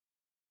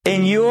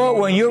When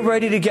you're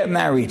ready to get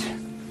married,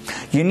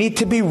 you need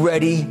to be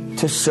ready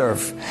to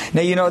serve.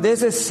 Now,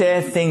 there's a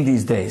sad thing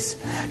these days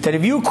that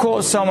if you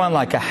call someone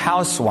like a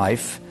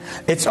housewife,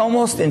 it's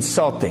almost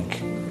insulting.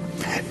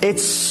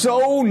 It's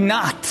so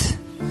not.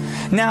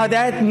 Now,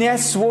 that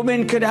next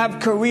woman could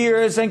have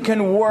careers and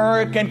can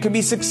work and can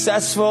be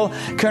successful,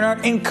 can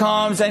earn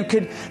incomes and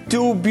could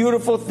do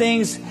beautiful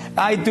things.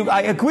 I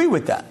agree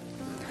with that.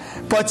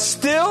 But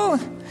still,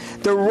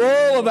 the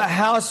role of a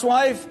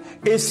housewife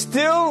is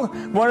still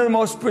one of the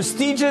most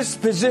prestigious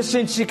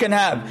positions she can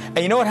have. And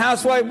you know what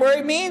housewife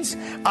work means?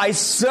 I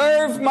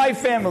serve my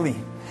family.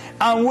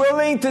 I'm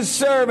willing to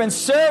serve. And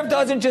serve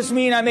doesn't just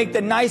mean I make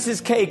the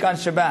nicest cake on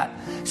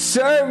Shabbat.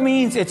 Serve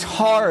means it's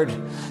hard.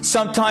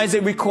 Sometimes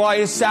it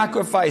requires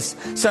sacrifice.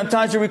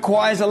 Sometimes it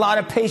requires a lot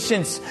of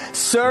patience.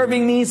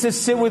 Serving means to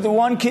sit with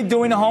one kid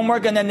doing the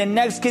homework and then the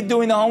next kid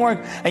doing the homework,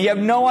 and you have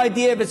no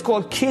idea if it's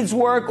called kids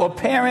work or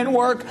parent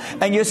work,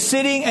 and you're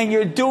sitting and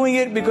you're doing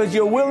it because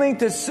you're willing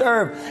to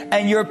serve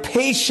and you're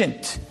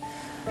patient.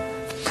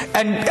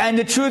 And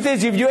the truth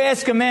is, if you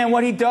ask a man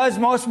what he does,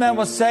 most men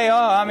will say,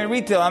 I'm in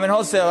retail, I'm in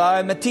wholesale,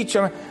 I'm a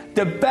teacher.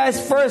 The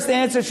best first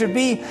answer should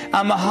be,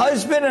 I'm a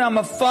husband and I'm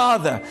a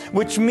father,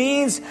 which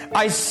means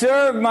I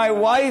serve my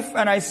wife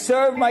and I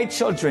serve my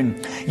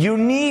children. You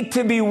need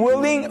to be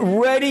willing,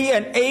 ready,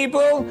 and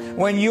able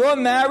when you're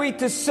married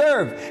to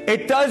serve.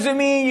 It doesn't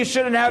mean you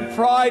shouldn't have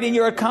pride in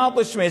your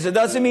accomplishments. It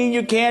doesn't mean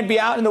you can't be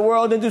out in the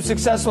world and do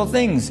successful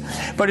things.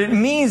 But it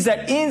means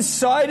that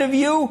inside of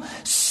you,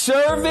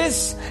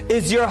 service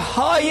is your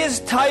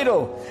highest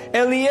title.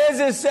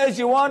 Eliezer says,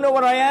 you want to know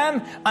what I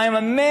am? I am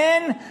a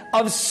man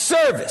of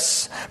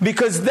service,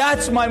 because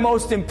that's my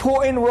most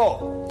important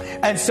role.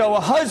 And so a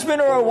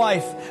husband or a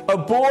wife, a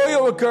boy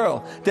or a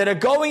girl that are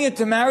going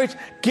into marriage,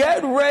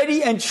 get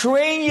ready and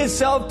train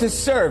yourself to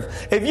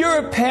serve. If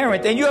you're a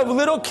parent and you have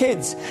little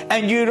kids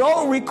and you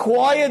don't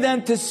require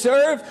them to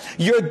serve,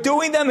 you're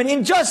doing them an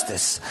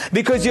injustice,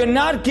 because you're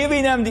not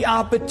giving them the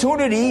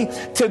opportunity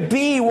to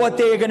be what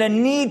they're going to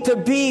need to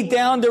be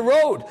down the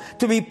road,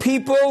 to be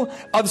people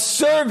of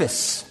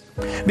service.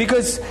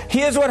 Because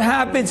here's what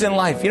happens in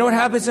life. You know what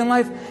happens in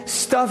life?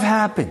 Stuff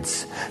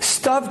happens.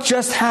 Stuff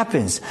just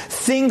happens.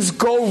 Things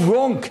go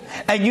wrong.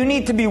 And you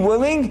need to be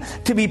willing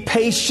to be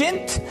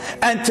patient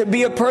and to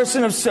be a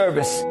person of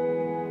service.